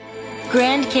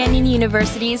Grand Canyon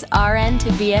University's RN to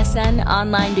BSN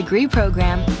online degree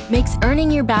program makes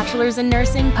earning your bachelor's in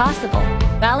nursing possible.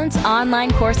 Balance online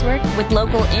coursework with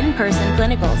local in-person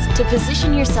clinicals to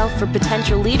position yourself for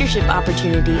potential leadership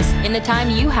opportunities in the time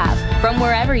you have from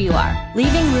wherever you are,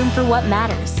 leaving room for what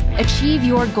matters. Achieve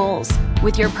your goals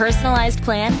with your personalized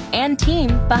plan and team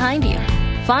behind you.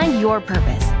 Find your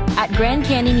purpose at Grand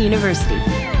Canyon University.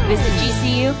 Visit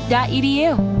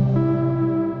gcu.edu.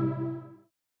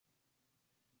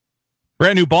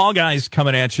 Brand new Ball Guys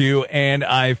coming at you, and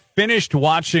I finished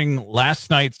watching last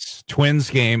night's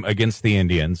Twins game against the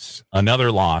Indians,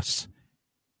 another loss,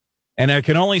 and I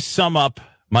can only sum up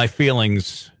my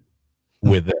feelings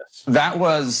with this. That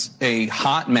was a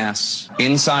hot mess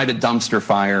inside a dumpster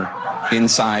fire,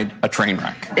 inside a train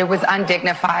wreck. It was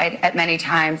undignified at many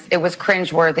times. It was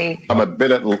cringeworthy. I'm a bit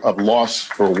at loss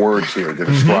for words here to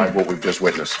describe what we've just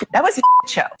witnessed. That was a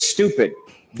show. Stupid.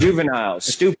 Juvenile,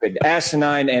 stupid,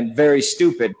 asinine, and very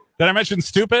stupid. Did I mention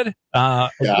stupid? Yeah.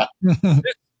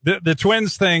 The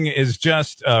Twins thing is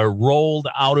just rolled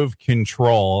out of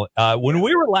control. When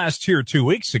we were last here 2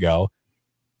 weeks ago,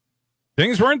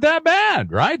 things weren't that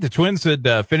bad, right? The Twins had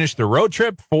finished the road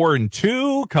trip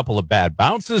 4-2, a couple of bad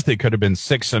bounces. They could have been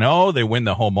 6-0. They win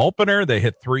the home opener. They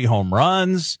hit 3 home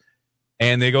runs,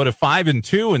 and they go to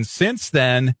 5-2. And since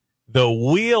then, the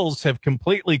wheels have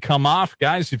completely come off.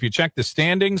 Guys, if you check the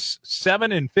standings,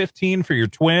 7-15 for your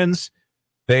Twins.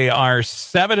 They are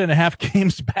 7.5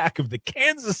 games back of the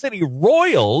Kansas City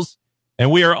Royals, and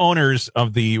we are owners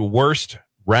of the worst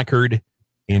record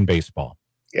in baseball.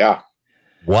 Yeah.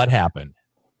 What happened?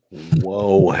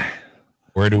 Whoa.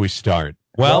 Where do we start?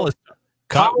 Well,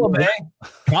 Column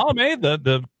A,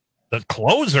 the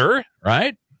closer,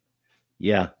 right?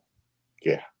 Yeah.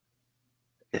 Yeah.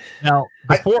 Now,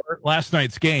 before last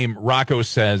night's game, Rocco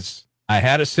says, I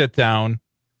had to sit down,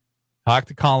 talk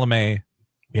to Column A.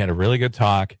 We had a really good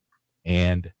talk,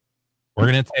 and we're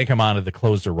going to take him out of the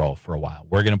closer role for a while.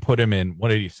 We're going to put him in, what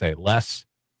did he say, less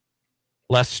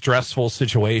stressful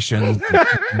situations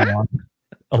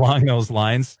along those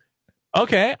lines.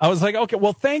 Okay. I was like, okay,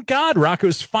 well, thank God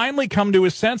Rocco's finally come to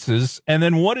his senses. And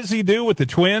then what does he do with the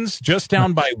Twins just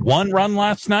down by 1 run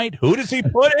last night? Who does he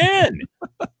put in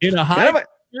a high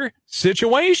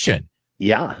situation?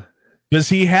 Yeah. Does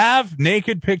he have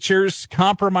naked pictures,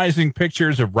 compromising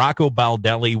pictures of Rocco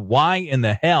Baldelli? Why in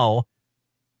the hell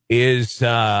is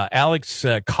Alex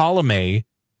Colomé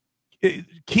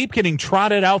keep getting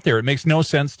trotted out there? It makes no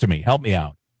sense to me. Help me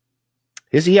out.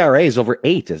 His ERA is over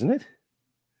 8, isn't it?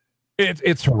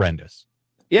 It's horrendous.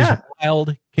 Yeah. He's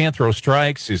wild, can't throw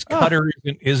strikes. His cutter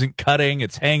isn't cutting.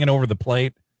 It's hanging over the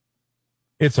plate.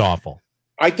 It's awful.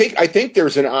 I think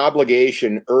there's an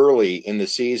obligation early in the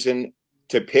season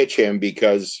to pitch him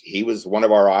because he was one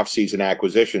of our off-season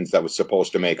acquisitions that was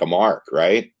supposed to make a mark,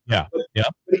 right? Yeah. Yeah.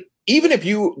 But even if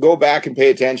you go back and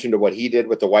pay attention to what he did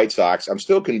with the White Sox, I'm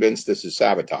still convinced this is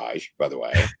sabotage, by the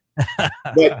way.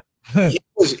 But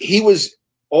he was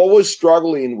always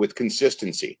struggling with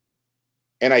consistency.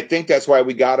 And I think that's why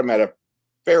we got him at a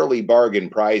fairly bargain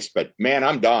price. But, man,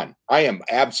 I'm done. I am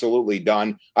absolutely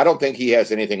done. I don't think he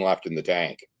has anything left in the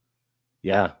tank.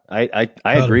 Yeah, I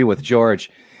agree with George.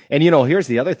 And, here's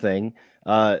the other thing.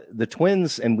 The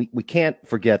Twins, and we can't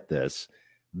forget this,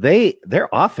 their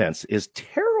offense is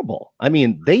terrible. I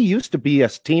mean, they used to be a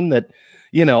team that,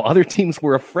 other teams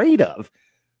were afraid of.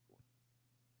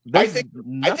 I think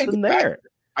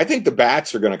the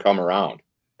bats are going to come around.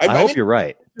 I hope you're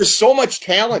right. There's so much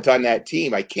talent on that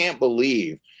team. I can't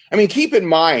believe. I mean, keep in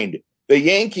mind, the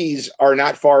Yankees are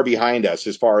not far behind us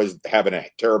as far as having a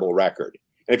terrible record.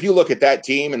 And if you look at that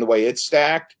team and the way it's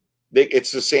stacked,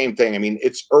 it's the same thing. I mean,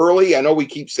 it's early. I know we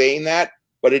keep saying that,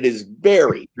 but it is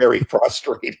very, very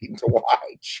frustrating to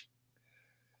watch.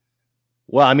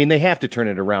 Well, I mean, they have to turn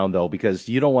it around, though, because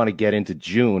you don't want to get into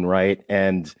June, right,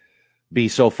 and be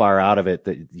so far out of it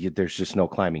that there's just no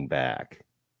climbing back.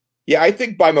 Yeah, I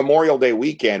think by Memorial Day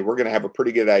weekend, we're going to have a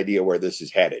pretty good idea where this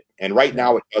is headed. And right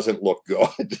now, it doesn't look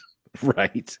good.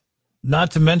 Right.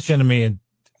 Not to mention, I mean,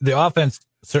 the offense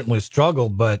certainly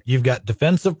struggled, but you've got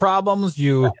defensive problems.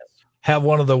 You have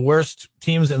one of the worst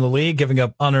teams in the league giving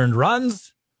up unearned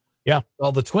runs. Yeah.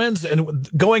 All the Twins.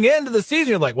 And going into the season,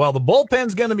 you're like, well, the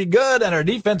bullpen's going to be good and our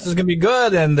defense is going to be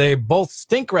good. And they both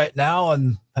stink right now.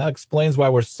 And that explains why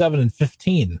we're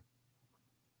 7-15.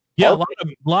 Yeah, a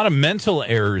lot of mental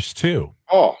errors, too.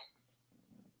 Oh.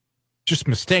 Just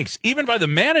mistakes, even by the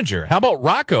manager. How about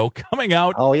Rocco coming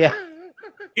out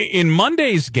in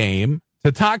Monday's game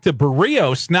to talk to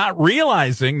Barrios, not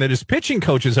realizing that his pitching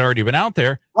coach has already been out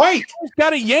there. Right. He's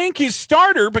got a Yankees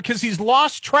starter because he's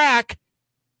lost track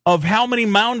of how many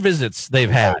mound visits they've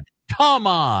had. Come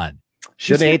on.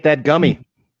 Should have ate that gummy.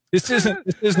 This isn't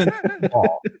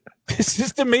football. This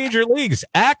is the major leagues.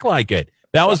 Act like it.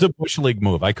 That was a Bush League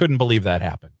move. I couldn't believe that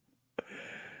happened.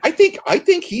 I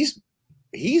think he's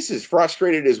as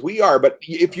frustrated as we are. But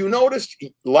if you noticed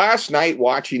last night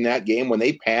watching that game when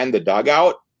they panned the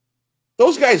dugout,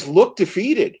 those guys look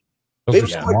defeated. They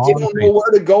don't know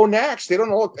where to go next. They don't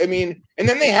know. I mean, and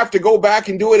then they have to go back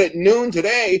and do it at noon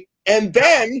today, and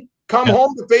then come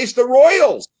home to face the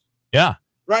Royals. Yeah,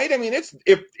 right. I mean, it's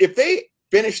if they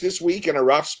finish this week in a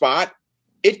rough spot,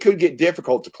 it could get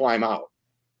difficult to climb out.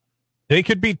 They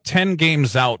could be 10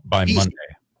 games out by Monday.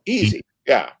 Easy.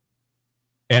 Yeah.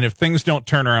 And if things don't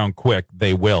turn around quick,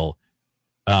 they will.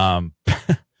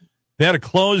 They had a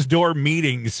closed door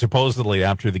meeting supposedly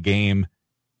after the game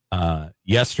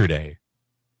yesterday.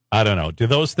 I don't know. Do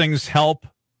those things help,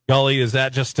 Gully? Is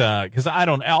that just because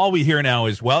all we hear now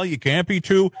is, well, you can't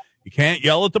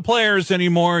yell at the players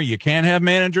anymore. You can't have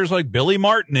managers like Billy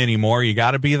Martin anymore. You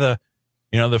got to be the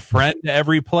friend to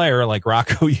every player like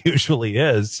Rocco usually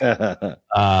is. But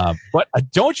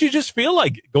don't you just feel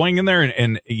like going in there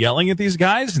and yelling at these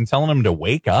guys and telling them to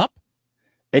wake up?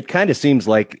 It kind of seems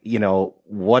like,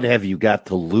 what have you got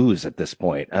to lose at this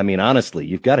point? I mean, honestly,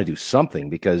 you've got to do something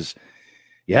because,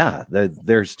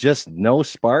 there's just no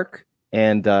spark.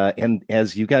 And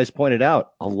as you guys pointed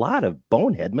out, a lot of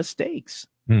bonehead mistakes.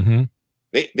 Mm-hmm.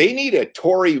 They need a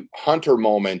Torrey Hunter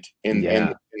moment in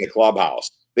the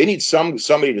clubhouse. They need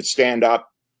somebody to stand up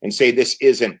and say this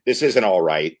isn't all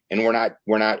right, and we're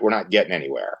not getting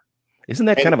anywhere. Isn't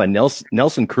that kind of a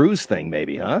Nelson Cruz thing,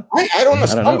 maybe, huh? I don't know.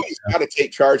 Somebody's got to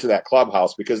take charge of that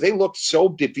clubhouse because they looked so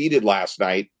defeated last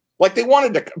night. Like they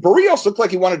wanted to. Barrios looked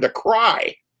like he wanted to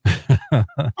cry. I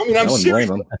mean, I'm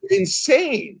seriously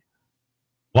insane.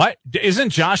 What? Isn't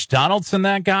Josh Donaldson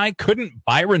that guy? Couldn't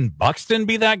Byron Buxton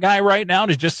be that guy right now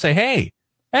to just say,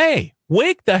 hey,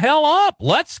 wake the hell up.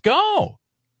 Let's go.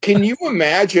 Can you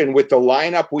imagine with the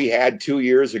lineup we had 2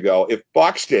 years ago, if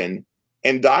Buxton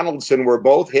and Donaldson were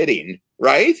both hitting,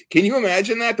 right? Can you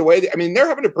imagine that? They're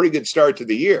having a pretty good start to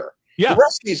the year. Yeah. The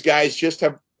rest of these guys just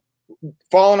have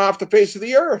fallen off the face of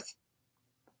the earth.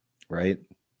 Right.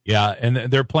 Yeah, and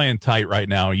they're playing tight right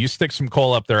now. You stick some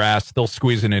coal up their ass, they'll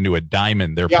squeeze it into a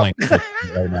diamond. They're playing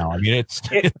right now. I mean,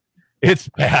 it's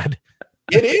bad.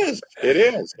 It is.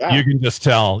 Yeah. You can just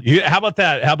tell. How about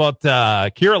that? How about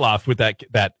Kirilloff with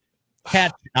that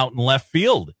catch out in left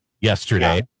field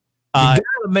yesterday? You got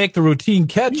to make the routine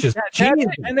catches.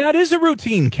 And that is a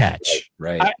routine catch.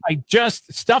 Right. I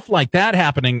just stuff like that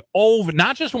happening over,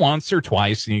 not just once or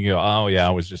twice. And you go, oh, yeah,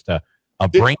 it was just a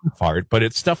brain fart. But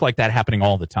it's stuff like that happening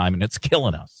all the time, and it's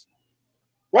killing us.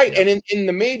 Right. And in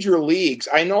the major leagues,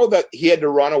 I know that he had to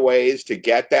run a ways to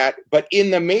get that. But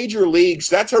in the major leagues,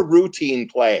 that's a routine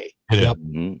play. It is.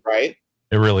 Mm-hmm. Right.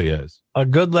 It really is. A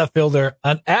good left fielder,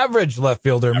 an average left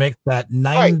fielder makes that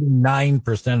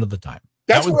 99% of the time.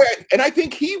 That's and I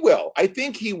think he will.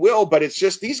 But it's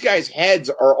just these guys' heads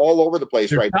are all over the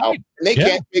place right now, and they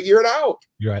can't figure it out.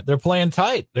 You're right. They're playing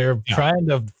tight. They're trying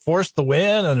to force the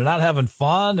win, and they're not having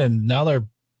fun. And now their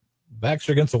backs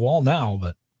are against the wall now.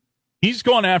 But he's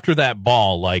going after that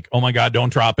ball like, oh my God,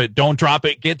 don't drop it,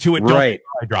 get to it. Right,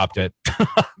 I dropped it.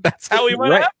 That's how he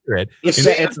went after it.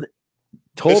 It's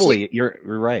totally, you're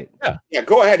right. Yeah,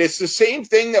 go ahead. It's the same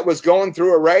thing that was going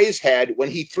through Array's head when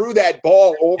he threw that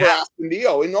ball over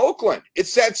Aspendio in Oakland.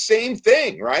 It's that same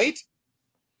thing, right?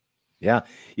 Yeah,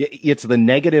 it's the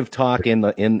negative talk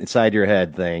inside your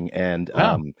head thing, and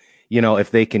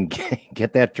if they can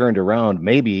get that turned around,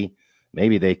 maybe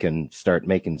they can start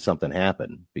making something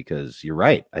happen. Because you're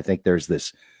right. I think there's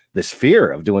this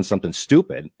fear of doing something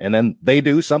stupid, and then they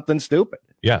do something stupid.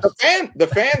 Yes. The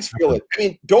fans feel it. I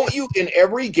mean, don't you in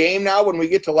every game now when we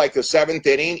get to like the seventh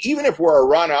inning, even if we're a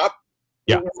run up,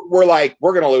 we're like,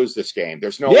 we're going to lose this game.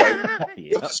 There's no way.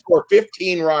 You have to score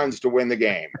 15 runs to win the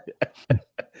game.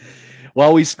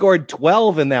 Well, we scored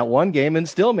 12 in that one game and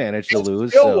still managed to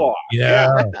lose. Lost.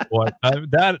 Yeah.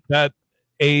 That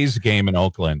A's game in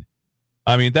Oakland.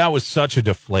 I mean, that was such a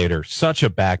deflator, such a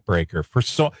backbreaker.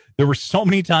 There were so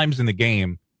many times in the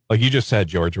game, like you just said,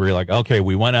 George, where you're like, okay,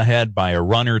 we went ahead by a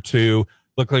run or two.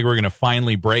 Looked like we're going to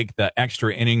finally break the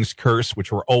extra innings curse, which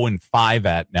we're 0-5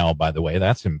 at now, by the way.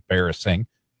 That's embarrassing.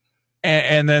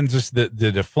 And then just the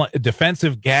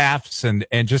defensive gaffes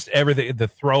and just everything, the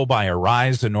throw by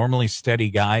Arraez, a normally steady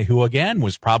guy who, again,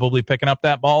 was probably picking up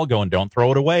that ball going, don't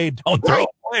throw it away, don't throw it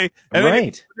away. And then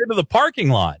he put it into the parking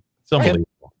lot. It's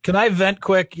unbelievable. Can I vent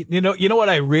quick? You know what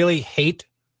I really hate?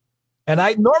 And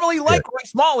I normally like Roy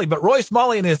Smalley, but Roy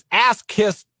Smalley and his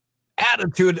ass-kiss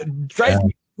attitude drives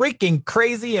me freaking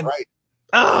crazy. And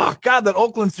Oh God, that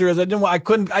Oakland series, I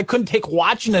couldn't take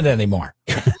watching it anymore.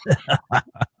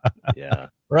 Yeah.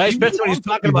 Right? Especially when he's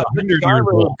talking about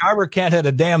Garver. Garver can't hit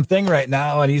a damn thing right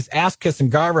now, and he's ass kissing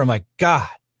Garver. I'm like, God.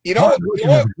 You know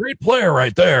what? Great player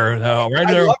right there. Right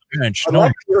there on the bench. I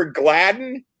love your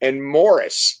Gladden and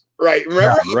Morris. Right.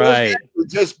 Remember? Yeah, right.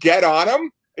 Just get on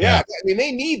them. Yeah. I mean,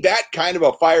 they need that kind of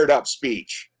a fired up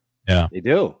speech. Yeah. They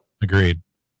do. Agreed.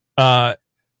 How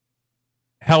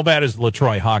bad is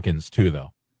LaTroy Hawkins too,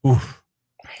 though? Oof.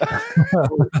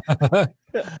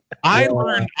 I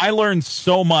learned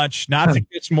so much, not to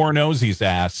kiss Morneau's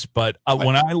ass, but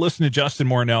when I listen to Justin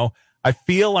Morneau, I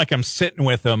feel like I'm sitting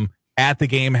with him at the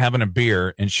game having a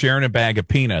beer and sharing a bag of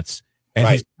peanuts, and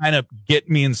he's kind of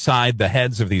getting me inside the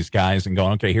heads of these guys and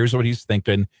going, okay, here's what he's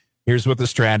thinking, here's what the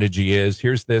strategy is,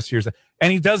 here's this, here's that.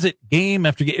 And he does it game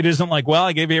after game. It isn't like, well,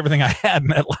 I gave you everything I had in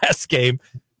that last game.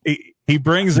 He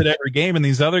brings it every game, and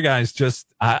these other guys just,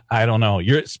 I don't know.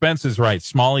 Spence is right.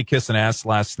 Smalley kissing ass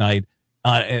last night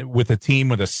with a team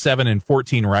with a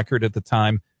 7-14 record at the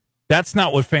time. That's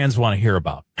not what fans want to hear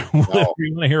about. No.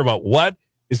 We want to hear about what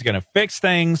is going to fix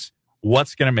things,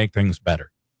 what's going to make things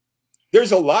better.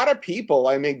 There's a lot of people.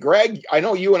 I mean, Greg, I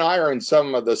know you and I are in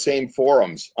some of the same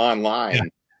forums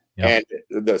online and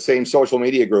the same social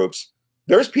media groups.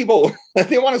 There's people,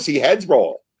 they want to see heads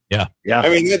roll. Yeah. I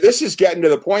mean, this is getting to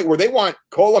the point where they want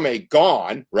Colomé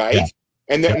gone, right? Yeah.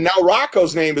 And then now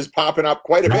Rocco's name is popping up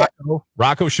quite a bit.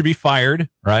 Rocco should be fired,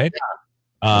 right?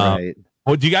 Yeah. Right.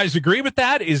 Well, do you guys agree with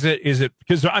that? Is it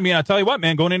because, I mean, I'll tell you what,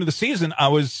 man, going into the season, I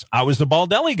was a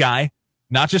Baldelli guy,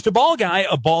 not just a ball guy,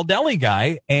 a Baldelli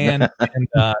guy. And,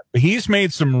 he's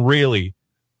made some really,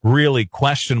 really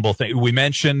questionable things. We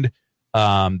mentioned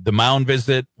the mound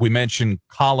visit. We mentioned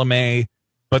Colomé.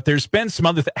 But there's been some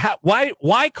other things.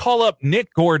 Why call up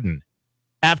Nick Gordon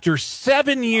after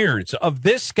 7 years of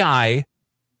this guy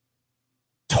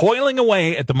toiling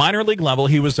away at the minor league level?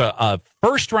 He was a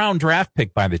first-round draft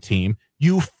pick by the team.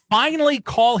 You finally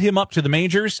call him up to the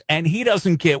majors, and he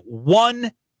doesn't get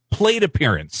one plate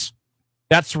appearance.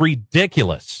 That's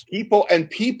ridiculous. People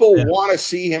want to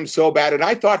see him so bad, and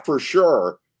I thought for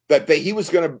sure that he was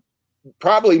going to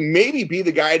probably maybe be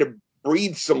the guy to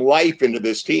breathe some life into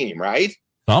this team, right?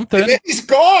 Something. And then he's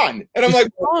gone. And I'm like,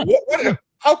 what,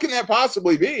 how can that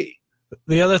possibly be?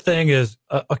 The other thing is,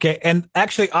 okay, and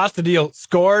actually Astudillo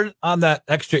scored on that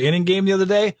extra inning game the other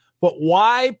day, but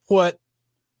why put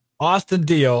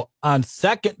Astudillo on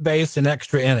second base in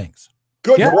extra innings?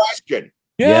 Good question.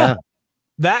 Yeah.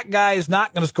 That guy is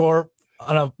not going to score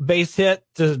on a base hit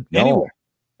to anywhere.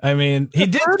 I mean, he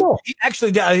did. He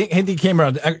actually did. I think he came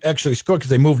around to actually score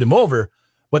because they moved him over.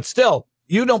 But still,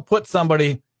 you don't put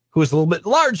somebody who is a little bit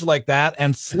large like that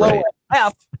and slow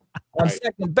at on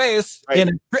second base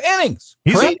in extra innings.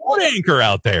 He's a boat anchor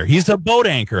out there. He's a boat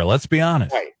anchor. Let's be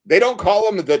honest. Right. They don't call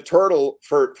him the turtle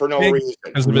for no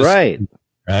reason.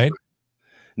 Right.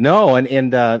 No,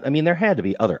 and I mean, there had to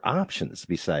be other options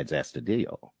besides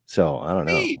Astudillo. So I don't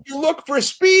know. You look for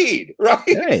speed,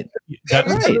 right?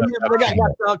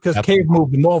 Because Cave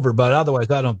moved him over, but otherwise,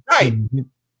 I don't. Right.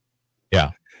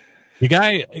 Yeah. You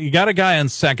got a guy on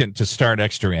second to start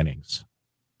extra innings.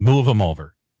 Move him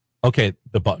over. Okay,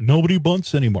 nobody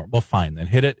bunts anymore. Well, fine, then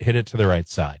hit it to the right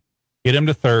side. Get him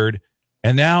to third,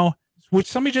 and now would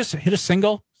somebody just hit a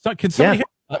single? Can somebody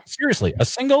hit seriously a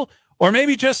single, or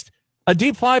maybe just a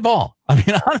deep fly ball? I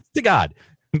mean, honest to God,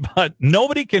 but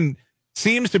nobody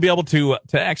seems to be able to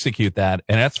execute that,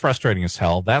 and that's frustrating as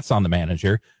hell. That's on the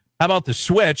manager. How about the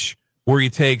switch where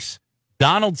he takes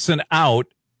Donaldson out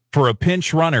for a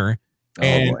pinch runner?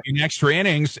 And in extra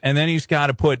innings, and then he's got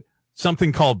to put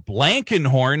something called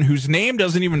Blankenhorn, whose name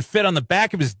doesn't even fit on the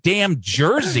back of his damn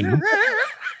jersey.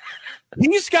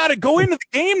 He's got to go into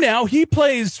the game now. He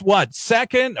plays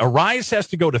second? Arise has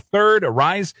to go to third.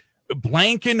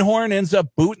 Blankenhorn ends up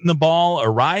booting the ball.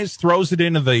 Arise throws it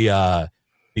into the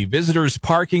visitors'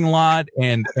 parking lot,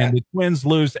 and the Twins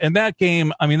lose. And that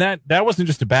game, I mean, that wasn't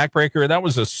just a backbreaker. That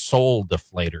was a soul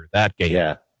deflator, that game.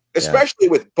 Yeah. Especially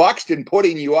with Buxton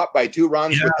putting you up by 2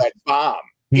 runs with that bomb.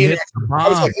 I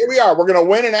was like, here we are. We're going to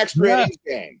win an extra innings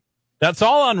game. That's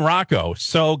all on Rocco.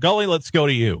 So, Gully, let's go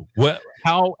to you.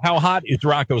 How hot is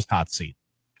Rocco's hot seat?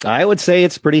 I would say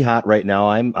it's pretty hot right now.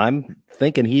 I'm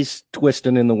thinking he's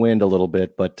twisting in the wind a little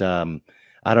bit, but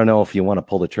I don't know if you want to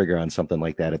pull the trigger on something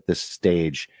like that at this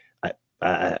stage.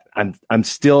 I'm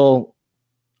still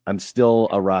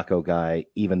a Rocco guy,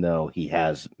 even though he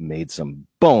has made some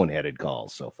boneheaded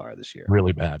calls so far this year.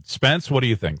 Really bad. Spence, what do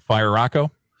you think? Fire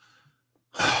Rocco?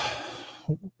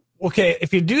 Okay,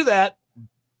 if you do that,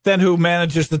 then who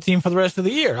manages the team for the rest of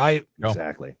the year?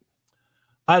 Exactly.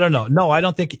 I don't know. No, I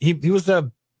don't think he was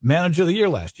a manager of the year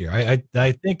last year.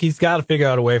 I think he's got to figure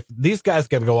out a way. These guys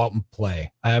got to go out and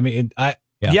play. I mean,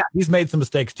 yeah, he's made some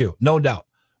mistakes too, no doubt.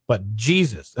 But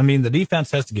Jesus, I mean, the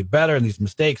defense has to get better, and these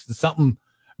mistakes is something.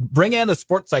 Bring in a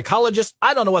sports psychologist.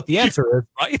 I don't know what the answer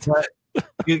is. Right.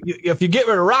 If you get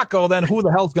rid of Rocco, then who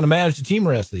the hell's going to manage the team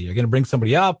the rest of the year? You're going to bring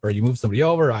somebody up, or you move somebody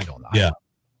over? I don't know.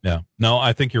 Yeah. No,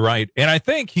 I think you're right, and I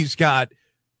think he's got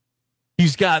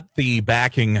the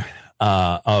backing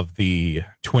of the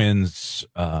Twins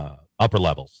upper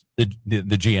levels, the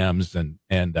GMs,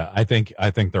 and I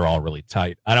think they're all really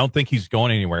tight. I don't think he's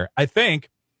going anywhere. I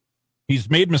think he's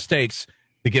made mistakes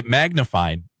to get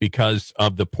magnified because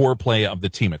of the poor play of the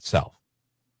team itself.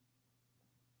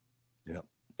 Yeah.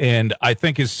 And I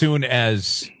think as soon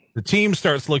as the team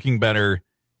starts looking better,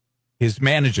 his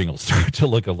managing will start to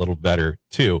look a little better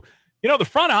too. You know, the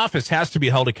front office has to be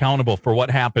held accountable for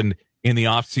what happened in the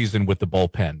offseason with the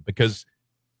bullpen, because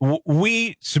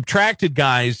we subtracted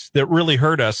guys that really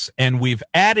hurt us, and we've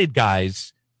added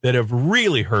guys that have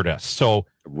really hurt us. So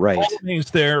Paul's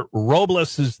there,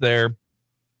 Robles is there.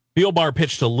 Thielbar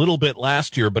pitched a little bit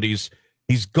last year, but he's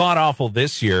god awful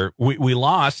this year. We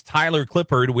lost Tyler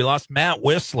Clippard. We lost Matt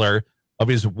Whistler of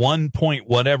his 1 point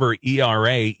whatever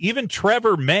ERA. Even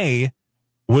Trevor May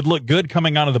would look good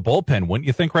coming out of the bullpen, wouldn't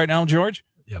you think right now, George?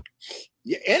 Yep.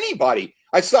 Yeah, anybody.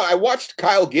 I watched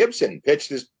Kyle Gibson pitch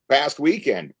this past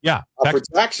weekend. Yeah, for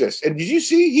Texas, and did you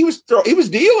see he was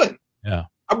dealing? Yeah.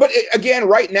 But again,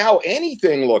 right now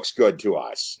anything looks good to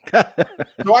us.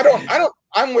 So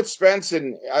I'm with Spence,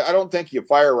 and I don't think you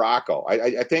fire Rocco.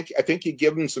 I think you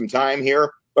give him some time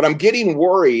here, but I'm getting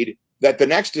worried that the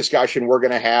next discussion we're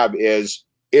going to have is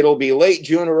it'll be late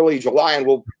June, early July, and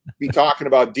we'll be talking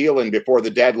about dealing before the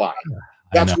deadline.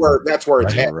 That's where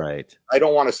it's headed. Right. I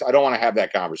don't want to have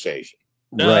that conversation.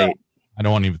 Right. I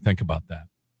don't want to even think about that.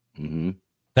 Mm-hmm.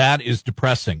 That is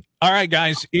depressing. All right,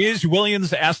 guys. Is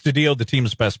Willians Astudillo the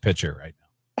team's best pitcher right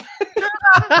now?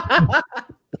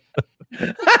 We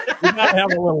gotta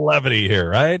have a little levity here,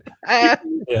 right? Yeah.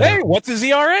 Hey, what's his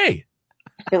ERA?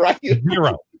 Right,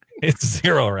 0. It's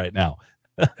 0 right now.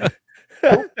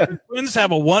 The Twins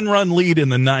have a 1-run lead in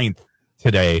the 9th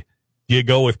today. Do you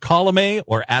go with Colome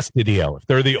or Astudillo? If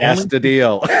they're the only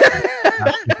Astudillo.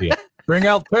 Bring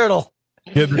out Turtle.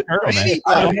 Yeah, the Turtle,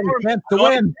 man. To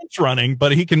win. It's running,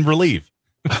 but he can relieve.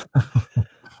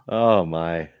 Oh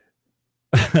my.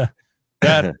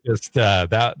 That just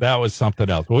that was something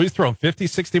else. Well, he's throwing 50,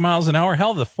 60 miles an hour.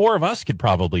 Hell, the 4 of us could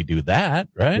probably do that,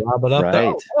 right?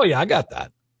 Right. Oh yeah, I got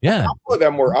that. Yeah. A couple of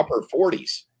them were upper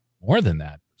 40s. More than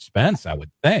that, Spence, I would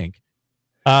think.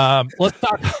 Let's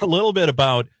talk a little bit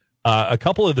about a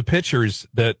couple of the pitchers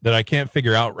that I can't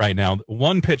figure out right now.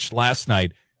 One pitched last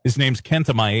night. His name's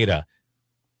Kenta Maeda.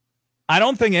 I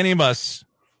don't think any of us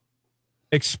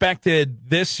expected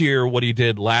this year what he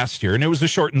did last year, and it was a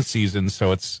shortened season,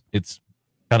 so it's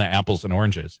kind of apples and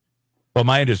oranges. But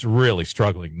Maeda's really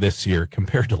struggling this year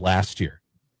compared to last year.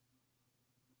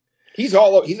 He's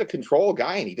a control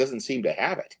guy, and he doesn't seem to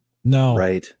have it. No.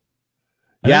 Right.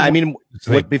 Yeah, I mean,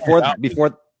 before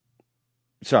the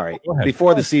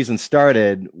season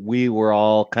started, we were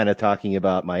all kind of talking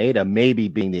about Maeda maybe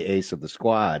being the ace of the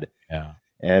squad. Yeah.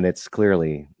 And it's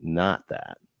clearly not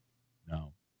that.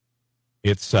 No.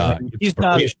 It's he's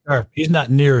not as sharp. He's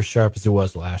not near as sharp as he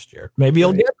was last year. Maybe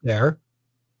he'll get there.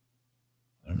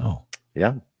 I don't know.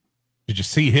 Yeah. Did you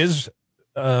see his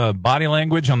body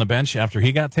language on the bench after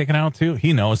he got taken out too?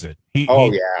 He knows it. He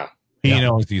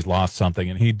knows he's lost something,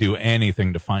 and he'd do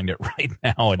anything to find it right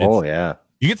now. And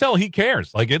you can tell he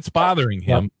cares. Like, it's bothering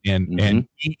him, and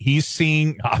he's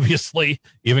seeing, obviously,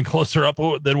 even closer up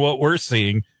than what we're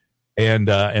seeing, and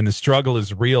the struggle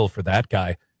is real for that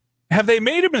guy. Have they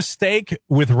made a mistake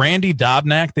with Randy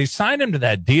Dobnak? They signed him to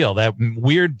that deal, that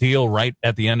weird deal right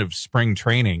at the end of spring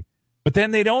training, but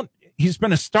then they don't. He's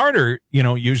been a starter,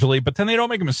 usually, but then they don't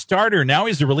make him a starter. Now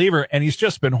he's a reliever, and he's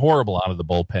just been horrible out of the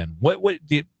bullpen. What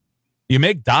do you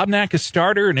make Dobnak a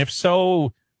starter? And if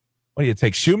so, what do you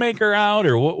take Shoemaker out,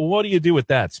 or what do you do with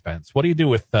that, Spence? What do you do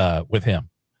with him?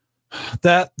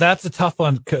 That's a tough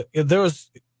one.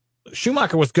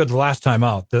 Schumacher was good the last time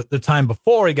out. The time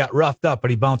before, he got roughed up, but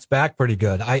he bounced back pretty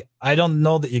good. I don't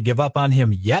know that you give up on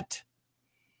him yet,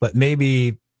 but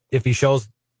maybe if he shows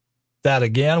that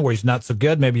again where he's not so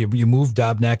good, maybe you move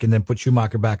Dobnak and then put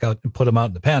Schumacher back out and put him out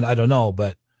in the pen. I don't know,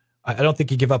 but I don't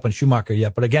think you give up on Schumacher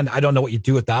yet. But again, I don't know what you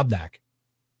do with Dobnak.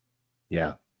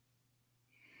 Yeah.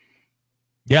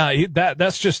 Yeah,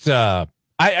 that's just I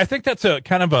think that's a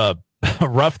kind of a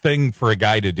rough thing for a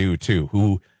guy to do too,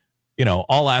 who,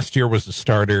 all last year was a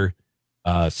starter,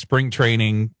 spring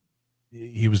training,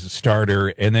 he was a starter,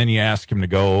 and then you ask him to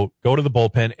go to the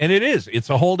bullpen, and it's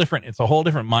a whole different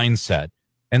mindset.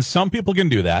 And some people can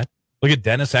do that. Look at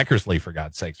Dennis Eckersley, for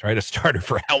God's sakes, right? A starter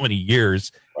for how many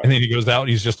years, and then he goes out and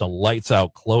he's just a lights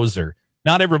out closer.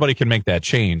 Not everybody can make that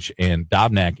change, and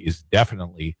Dobnak is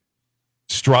definitely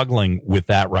struggling with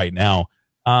that right now.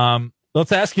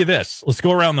 Let's ask you this. Let's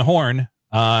go around the horn.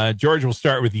 George, we'll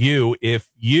start with you. If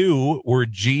you were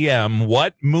GM,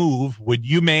 what move would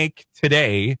you make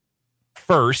today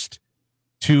first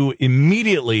to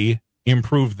immediately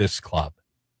improve this club?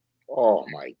 Oh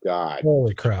my God!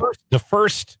 Holy crap! The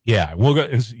first, yeah, we'll go.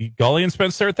 Gully and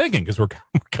Spence start thinking because we're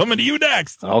coming to you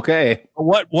next. Okay,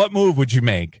 what move would you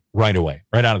make right away,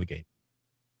 right out of the gate?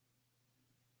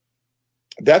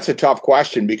 That's a tough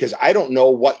question because I don't know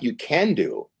what you can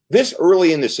do this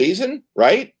early in the season,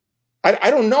 right?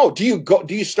 I don't know. Do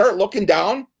you start looking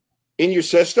down in your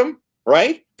system,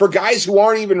 right? For guys who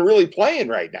aren't even really playing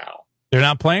right now. They're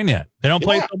not playing yet. They don't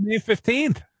play until May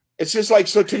 15th. It's just like,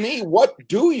 so to me, what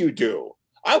do you do?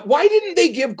 Why didn't they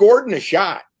give Gordon a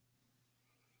shot?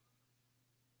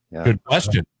 Yeah. Good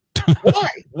question.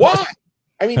 Why?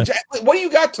 I mean, what do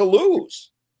you got to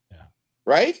lose? Yeah.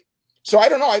 Right? So I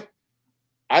don't know.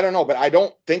 I don't know, but I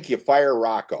don't think you fire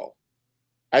Rocco.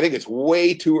 I think it's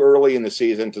way too early in the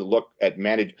season to look at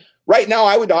manage. Right now,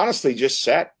 I would honestly just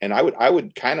set, and I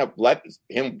would kind of let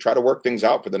him try to work things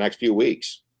out for the next few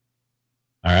weeks.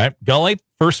 All right. Gully,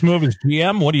 first move as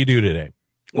GM. What do you do today?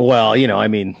 Well, I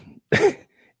mean,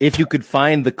 if you could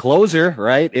find the closer,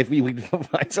 right? If we could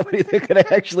find somebody that could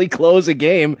actually close a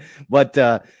game. But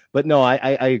no, I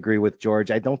agree with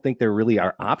George. I don't think there really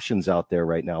are options out there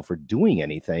right now for doing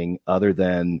anything other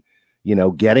than,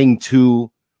 getting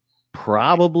to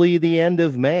probably the end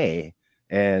of May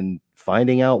and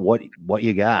finding out what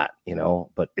you got,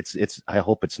 but it's I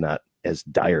hope it's not as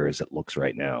dire as it looks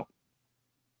right now.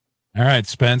 All right,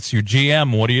 Spence, your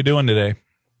GM, what are you doing today?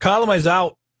 Colomai's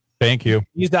out. Thank you.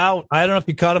 He's out. I don't know if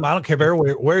you cut him. I don't care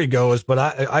where he goes, but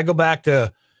I go back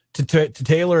to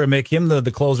Taylor and make him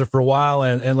the closer for a while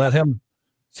and let him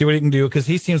see what he can do. Cause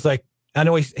he seems like, I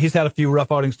know he's had a few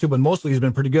rough outings too, but mostly he's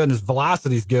been pretty good and his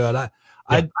velocity's good.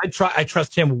 I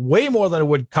trust him way more than I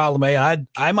would Colomay.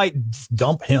 I might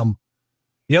dump him.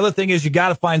 The other thing is you got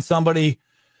to find somebody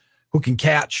who can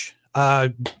catch.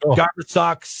 Garver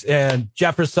sucks and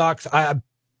Jeffers sucks. I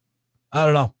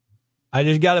don't know. I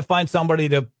just got to find somebody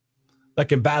that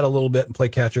can bat a little bit and play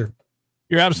catcher.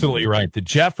 You're absolutely right. The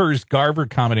Jeffers-Garver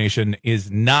combination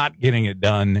is not getting it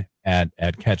done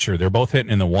at catcher. They're both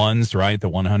hitting in the ones, right? The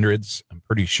 100s, I'm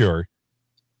pretty sure.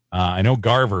 I know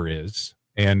Garver is.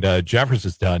 And Jeffers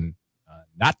has done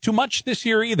not too much this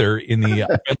year either in the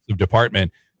offensive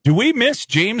department. Do we miss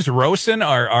James Rosen,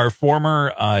 our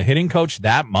former hitting coach,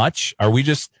 that much? Are we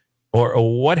just, or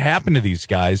what happened to these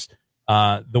guys?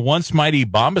 The once mighty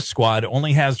Bomba squad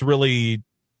only has really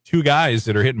two guys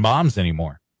that are hitting bombs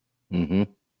anymore. Mm-hmm.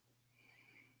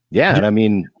 Yeah, and I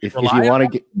mean, if you want to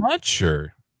get much,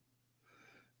 or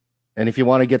and if you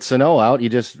want to get Sano out, you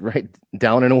just write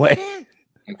down and away.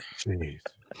 Jeez.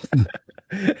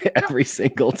 Every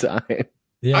single time.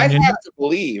 Yeah, I'd have to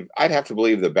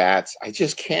believe the bats. I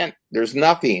just can't. There's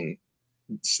nothing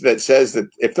that says that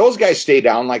if those guys stay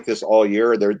down like this all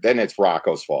year, then it's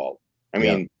Rocco's fault. I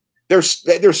mean,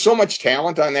 there's so much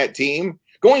talent on that team.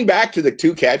 Going back to the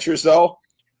two catchers, though,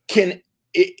 can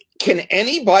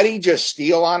anybody just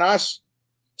steal on us?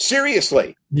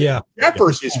 Seriously. Yeah.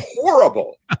 Jeffers is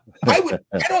horrible. I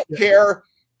don't care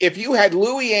if you had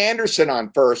Louis Anderson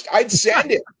on first. I'd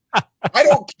send him. I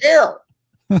don't care.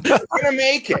 You're gonna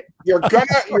make it. You're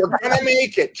gonna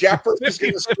make it. Jeffers is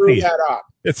gonna screw that up.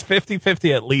 It's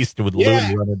 50-50 at least with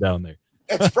Louis running down there.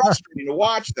 That's frustrating to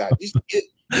watch that.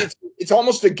 It's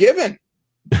almost a given.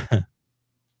 The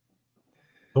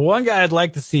one guy I'd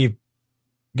like to see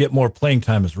get more playing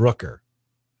time is Rooker,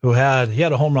 who had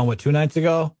a home run 2 nights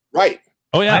ago. Right.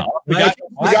 Oh yeah, the guy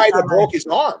that broke his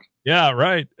arm. Yeah,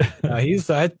 right.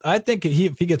 I think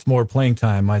if he gets more playing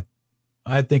time,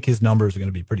 I think his numbers are going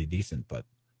to be pretty decent. But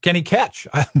can he catch?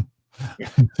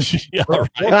 Yeah,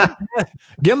 right.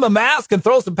 Give him a mask and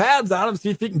throw some pads on him. See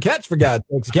if he can catch. For God's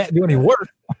sakes, he can't do any work.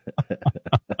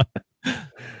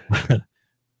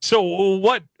 So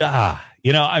what? I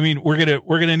mean, we're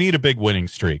gonna need a big winning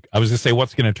streak. I was gonna say,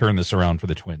 what's gonna turn this around for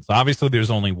the Twins? Obviously, there's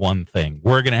only one thing.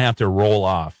 We're gonna have to roll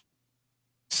off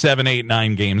 7, 8,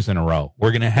 9 games in a row.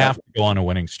 We're gonna have to go on a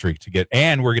winning streak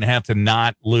and we're gonna have to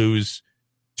not lose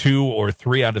 2 or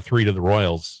 3 out of 3 to the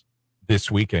Royals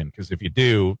this weekend. Because if you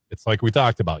do, it's like we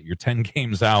talked about. You're 10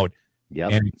 games out,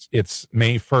 and it's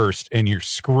May 1st, and you're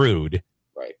screwed.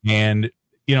 Right. And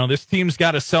this team's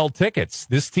got to sell tickets.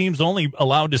 This team's only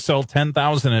allowed to sell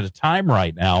 10,000 at a time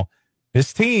right now.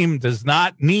 This team does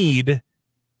not need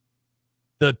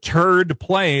the turd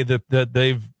play that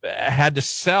they've had to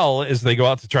sell as they go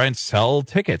out to try and sell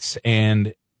tickets.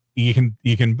 And you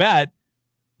can bet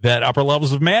that upper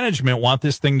levels of management want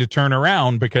this thing to turn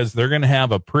around, because they're going to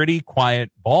have a pretty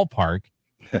quiet ballpark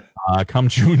come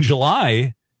June,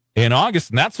 July, and August.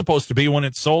 And that's supposed to be when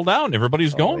it's sold out and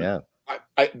everybody's going. Yeah.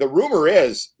 The rumor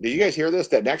is, did you guys hear this?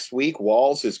 That next week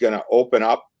Walls is going to open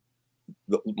up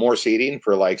more seating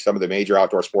for like some of the major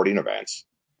outdoor sporting events.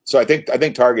 So I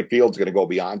think Target Field's going to go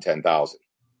beyond 10,000.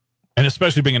 And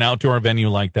especially being an outdoor venue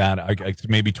like that,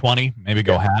 maybe 20, maybe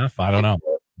go half. I don't know.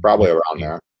 Probably around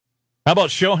there. How about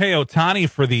Shohei Ohtani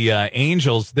for the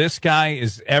Angels? This guy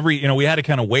is we had to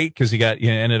kind of wait because he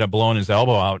ended up blowing his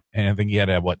elbow out, and I think he had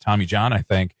Tommy John, I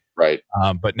think. Right.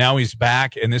 But now he's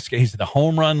back, and this guy, he's the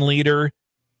home run leader,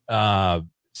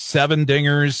 7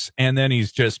 dingers, and then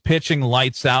he's just pitching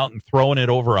lights out and throwing it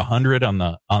over 100 on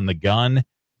the gun.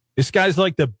 This guy's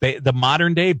like the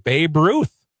modern day Babe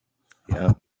Ruth.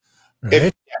 Yeah. Right?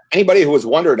 If anybody who was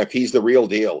wondering if he's the real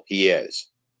deal, he is.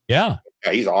 Yeah,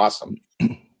 he's awesome.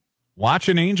 Watch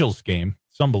an Angels game.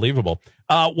 It's unbelievable.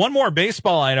 One more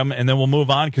baseball item, and then we'll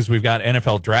move on because we've got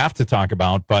NFL draft to talk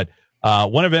about. But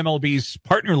one of MLB's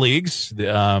partner leagues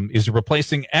is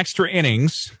replacing extra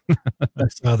innings I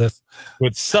saw this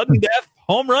with sudden death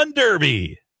home run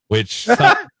derby, which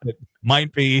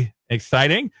might be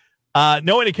exciting.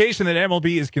 No indication that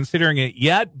MLB is considering it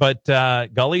yet, but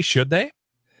Gully, should they?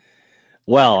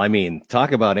 Well, I mean,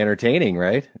 talk about entertaining,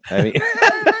 right? I mean,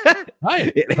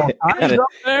 right. Eyes up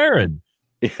there and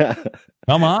yeah.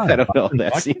 Come on. I don't know.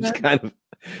 That seems kind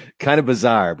of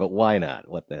bizarre, but why not?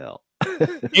 What the hell?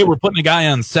 Hey, we're putting a guy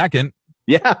on second.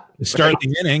 Yeah. To start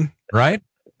the inning, right?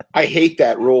 I hate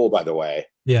that rule, by the way.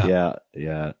 Yeah.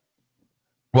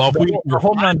 Well, if the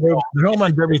home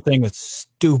run derby thing is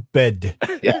stupid.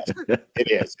 Yes,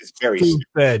 it is. It's very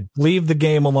stupid. Leave the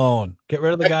game alone. Get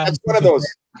rid of the guy. That's one of those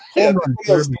things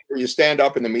where you stand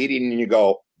up in the meeting and you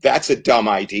go, "That's a dumb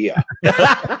idea."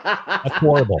 That's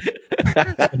horrible.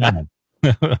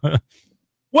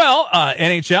 Well,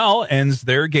 NHL ends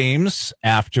their games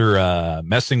after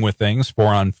messing with things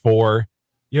 4-on-4.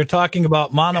 You're talking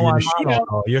about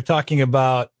mano-a-mano. You're talking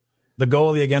about the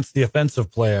goalie against the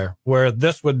offensive player, where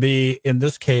this would be, in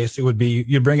this case, it would be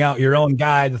you bring out your own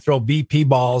guy to throw BP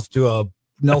balls to a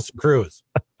Nelson Cruz.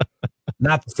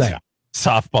 Not the same.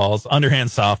 Softballs, underhand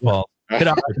softball. Yeah. Get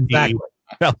out exactly.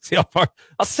 A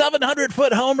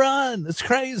 700-foot home run. That's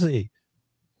crazy.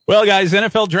 Well, guys,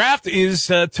 NFL draft is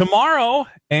tomorrow,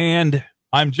 and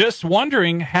I'm just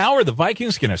wondering, how are the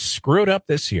Vikings going to screw it up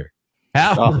this year?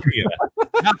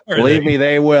 Believe me,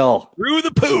 they will. Through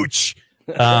the pooch.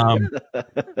 I'll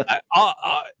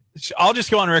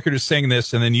just go on record as saying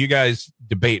this, and then you guys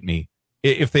debate me.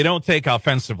 If they don't take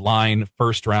offensive line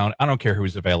first round, I don't care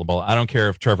who's available. I don't care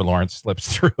if Trevor Lawrence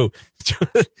slips through.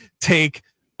 Take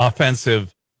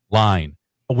offensive line.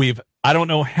 I don't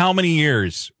know how many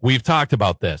years we've talked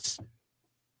about this.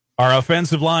 Our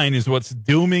offensive line is what's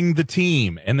dooming the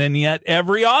team. And then yet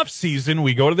every offseason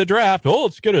we go to the draft. Oh,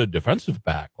 let's get a defensive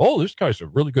back. Oh, this guy's a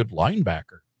really good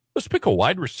linebacker. Let's pick a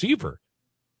wide receiver.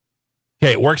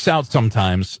 Okay, it works out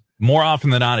sometimes. More often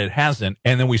than not, it hasn't.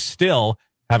 And then we still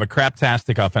have a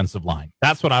craptastic offensive line.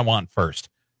 That's what I want first.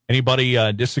 Anybody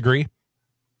disagree?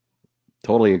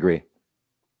 Totally agree.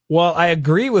 Well, I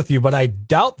agree with you, but I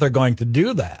doubt they're going to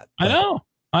do that. I know.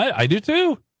 I do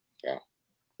too. Yeah.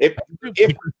 If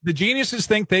the geniuses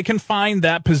think they can find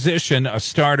that position a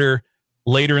starter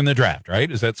later in the draft,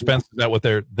 right? Is that Spence? Is that what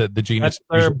the genius?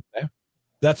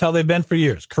 That's how they've been for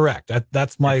years. Correct.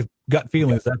 That's my gut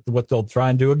feeling. That's what they'll try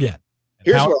and do again.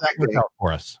 Here's how what that works out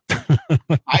for us.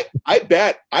 I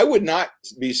bet I would not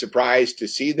be surprised to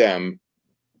see them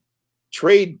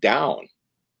trade down.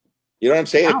 You know what I'm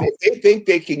saying? Wow. If they think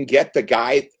they can get the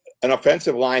guy, an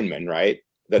offensive lineman, right,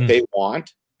 that they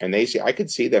want, and they see, I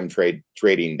could see them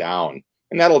trading down,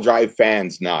 and that'll drive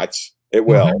fans nuts. It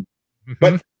will. Mm-hmm.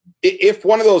 But if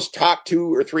one of those top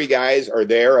 2 or 3 guys are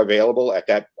there available at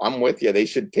that, I'm with you. They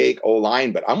should take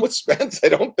O-line, but I'm with Spence. I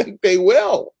don't think they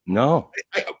will. No.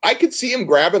 I could see him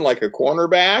grabbing like a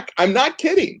cornerback. I'm not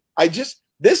kidding.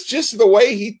 This just the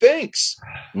way he thinks.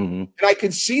 Mm-hmm. And I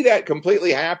could see that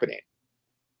completely happening.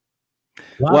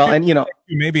 Well, and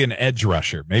maybe an edge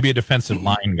rusher, maybe a defensive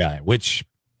line guy, which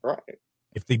right.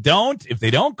 If they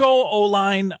don't go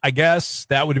O-line, I guess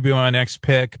that would be my next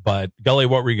pick. But Gully,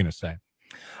 what were you going to say?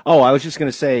 Oh, I was just going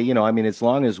to say, as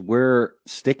long as we're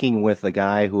sticking with a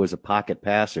guy who is a pocket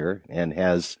passer and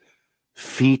has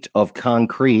feet of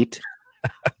concrete,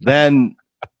 then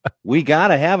We got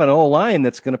to have an O-line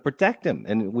that's going to protect him,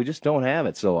 and we just don't have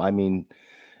it. So, I mean,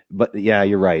 but yeah,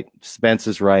 you're right. Spence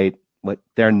is right. But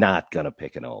they're not going to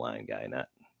pick an O-line guy, not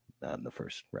in the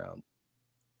first round.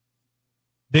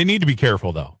 They need to be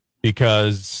careful, though,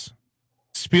 because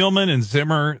Spielman and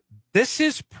Zimmer, this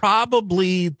is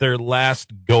probably their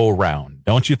last go-round,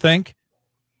 don't you think?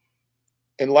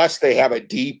 Unless they have a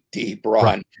deep, deep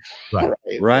run.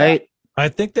 Right. I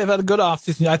think they've had a good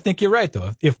offseason. I think you're right,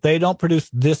 though. If they don't produce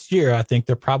this year, I think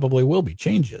there probably will be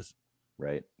changes.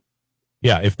 Right.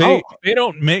 Yeah, if they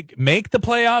don't make the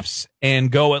playoffs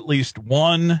and go at least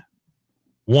one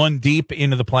deep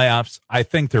into the playoffs, I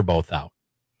think they're both out.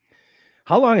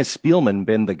 How long has Spielman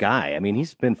been the guy? I mean,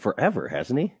 he's been forever,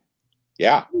 hasn't he?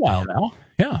 Yeah. A while now.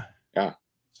 Yeah. Yeah.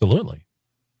 Absolutely.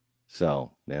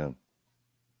 So, yeah.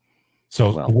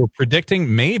 So we're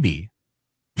predicting maybe,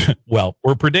 well,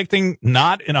 we're predicting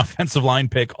not an offensive line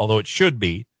pick, although it should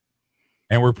be.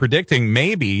 And we're predicting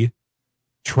maybe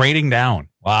trading down.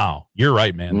 Wow. You're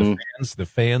right, man. The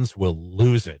fans will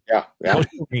lose it. Yeah.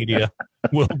 Social media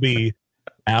will be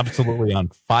absolutely on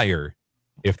fire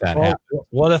if that happens.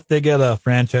 What if they get a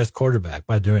franchise quarterback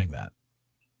by doing that?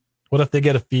 What if they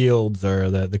get a Fields or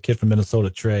the kid from Minnesota,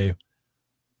 Trey?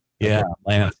 Yeah.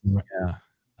 Lance. Yeah.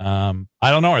 I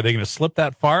don't know. Are they going to slip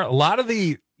that far? A lot of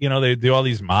they do all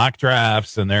these mock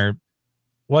drafts and they're,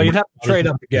 well, you'd have to trade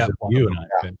up to get one.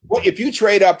 Well, if you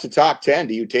trade up to top 10,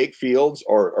 do you take Fields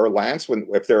or Lance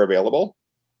if they're available?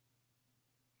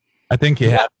 I think you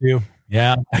have to.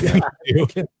 Yeah,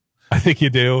 I think you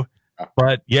do.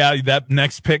 But yeah, that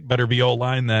next pick better be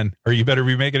O-line then, or you better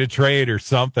be making a trade or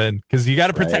something because you got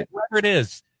to protect whoever it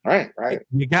is. Right.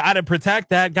 You got to protect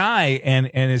that guy, and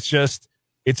it's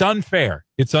unfair.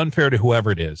 It's unfair to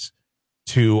whoever it is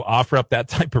to offer up that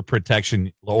type of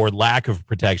protection or lack of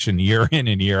protection year in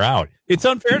and year out. It's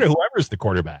unfair to whoever's the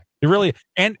quarterback. It really,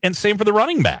 and same for the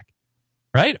running back,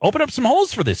 right? Open up some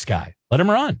holes for this guy. Let him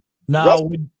run. Now,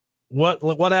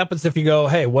 what happens if you go,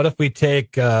 hey, what if we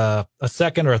take a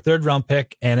second or a third round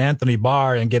pick and Anthony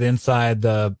Barr and get inside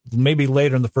maybe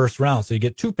later in the first round, so you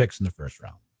get 2 picks in the first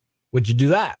round? Would you do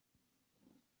that?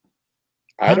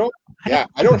 I don't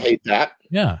hate that.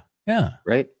 Yeah.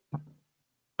 Right.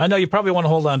 I know you probably want to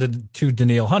hold on to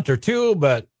Danielle Hunter too,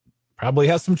 but probably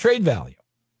has some trade value.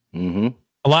 Mm-hmm.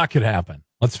 A lot could happen.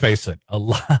 Let's face it. A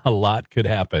lot could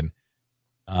happen.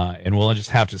 And we'll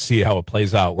just have to see how it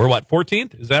plays out. We're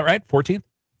 14th? Is that right? 14th?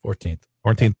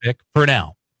 14th pick for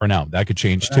now. That could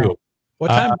change too. What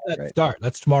time does that start?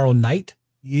 That's tomorrow night?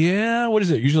 Yeah. What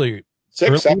is it? Usually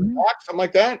 6, 7 o'clock, something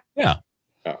like that. Yeah.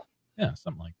 Oh. Yeah.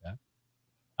 Something like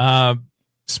that.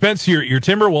 Spence, your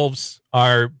Timberwolves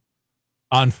are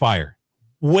on fire.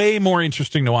 Way more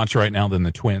interesting to watch right now than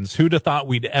the Twins. Who'd have thought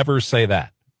we'd ever say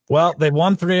that? Well, they've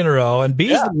won 3 in a row, and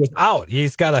Beasley was out.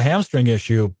 He's got a hamstring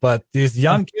issue, but these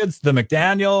young kids, the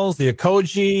McDaniels, the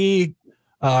Okogie,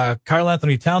 Karl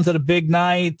Anthony Towns had a big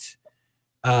night.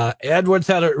 Edwards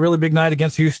had a really big night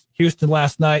against Houston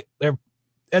last night.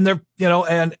 And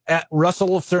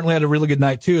Russell certainly had a really good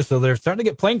night too. So they're starting to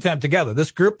get playing time together.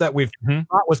 This group that we've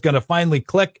thought was going to finally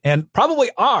click, and probably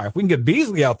are, if we can get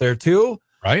Beasley out there too.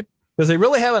 Right. Because they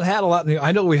really haven't had a lot.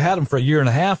 I know we've had them for a year and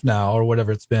a half now or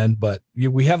whatever it's been, but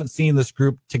we haven't seen this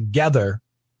group together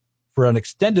for an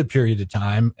extended period of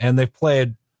time. And they've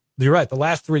played, you're right, the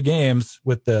last 3 games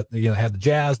with had the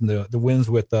Jazz and the wins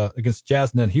with against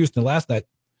Jazz and then Houston last night.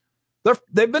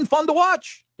 They've been fun to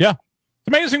watch. Yeah. It's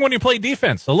amazing when you play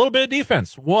defense, a little bit of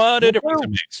defense. What a difference it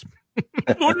makes.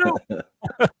 Who knew?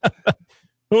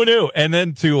 Who knew? And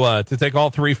then to take all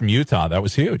 3 from Utah, that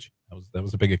was huge. That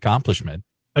was a big accomplishment.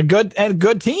 A good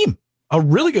team, a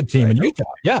really good team in Utah.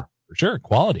 Yeah, for sure.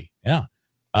 Quality. Yeah.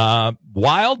 The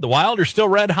Wild are still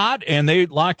red hot, and they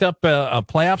locked up a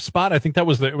playoff spot. I think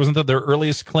wasn't that their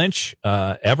earliest clinch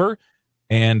ever.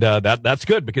 And that's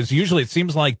good because usually it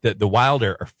seems like the Wild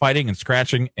are fighting and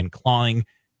scratching and clawing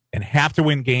and have to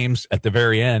win games at the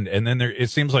very end. And then it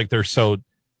seems like they're so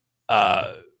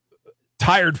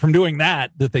tired from doing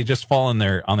that they just fall on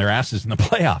their asses in the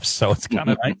playoffs. So it's kind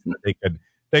of nice that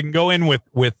they can go in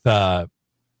without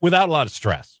a lot of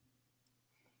stress.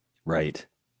 Right.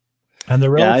 And they're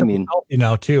relatively healthy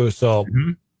now too. So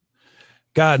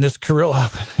God, and this Kirill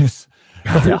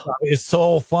is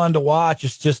so fun to watch.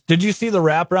 It's just, did you see the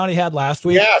wraparound he had last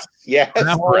week? Yes.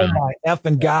 Oh my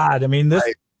effing God. I mean, this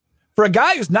for a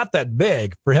guy who's not that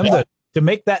big, for him to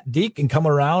make that deke and come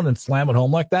around and slam it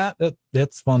home like that,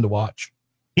 it's fun to watch.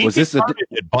 Was this at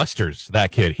Busters,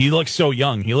 that kid? He looks so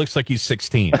young. He looks like he's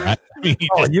 16, right? I mean,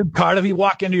 you'd card him. He'd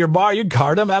walk into your bar. You'd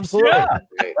card him. Absolutely. Yeah.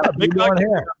 Big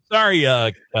hair. Sorry,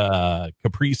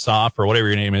 Capri Soft or whatever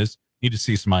your name is. Need to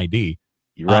see some ID.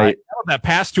 You're right. That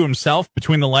pass to himself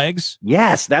between the legs.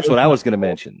 Yes, that's what I was going to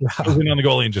mention. Goes in on the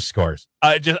goalie and just scores.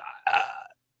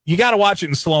 You got to watch it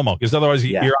in slow mo because otherwise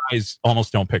your eyes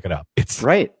almost don't pick it up. It's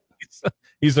right.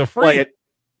 He's a freak.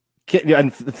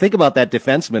 And think about that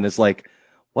defenseman is like,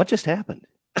 what just happened?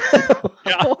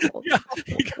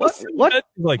 What?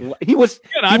 Like he was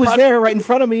there right in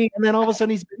front of me, and then all of a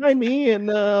sudden he's behind me, and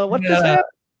what just happened?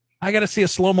 I got to see a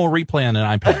slow mo replay on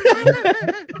an iPad.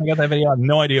 I got that video. I have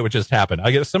no idea what just happened.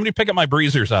 I got somebody pick up my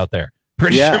breezers out there.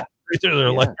 Pretty sure breezers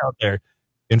are left out there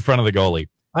in front of the goalie.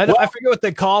 I forget what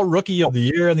they call rookie of the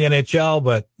year in the NHL,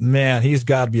 but man, he's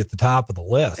got to be at the top of the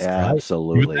list. Yeah, right?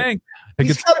 Absolutely. I think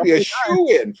he's got to be a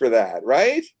shoe-in for that,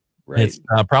 right? Right. It's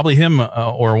probably him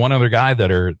or one other guy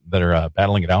that are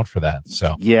battling it out for that.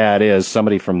 So yeah, it is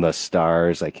somebody from the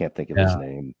Stars. I can't think of his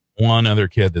name. One other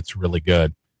kid that's really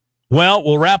good. Well,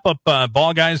 we'll wrap up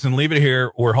ball guys and leave it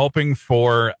here. We're hoping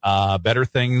for better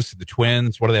things. The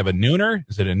Twins. What do they have? A nooner?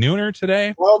 Is it a nooner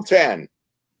today? 12-10.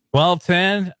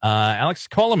 12-10. Alex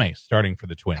Colomé starting for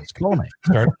the Twins. Colomé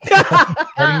starting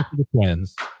for the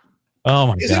Twins. Oh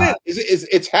my God!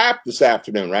 It's Hap this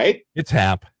afternoon, right? It's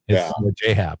Hap. It's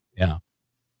J Hap. Yeah.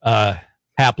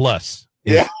 Hapless.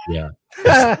 Yeah.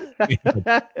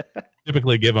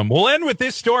 Typically give them. We'll end with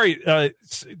this story.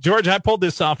 George, I pulled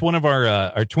this off one of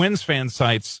our Twins fan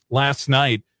sites last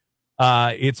night.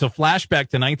 It's a flashback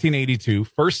to 1982,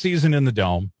 first season in the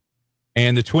Dome,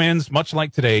 and the Twins, much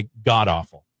like today, god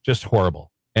awful, just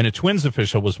horrible. And a Twins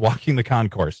official was walking the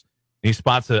concourse, and he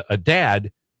spots a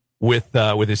dad with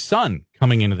his son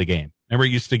coming into the game. Remember,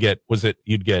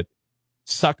 you'd get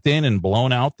sucked in and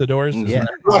blown out the doors? Yeah.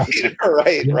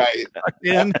 Right. Sucked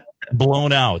in,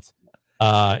 blown out.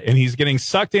 And he's getting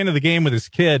sucked into the game with his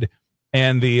kid,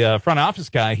 and the front office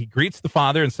guy, he greets the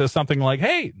father and says something like,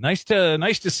 "Hey, nice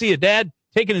to see you, Dad,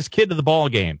 taking his kid to the ball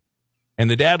game." And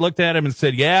the dad looked at him and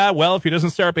said, "Yeah, well, if he doesn't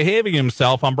start behaving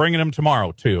himself, I'm bringing him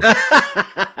tomorrow too."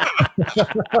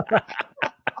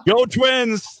 Go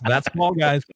Twins. That's ball, guys.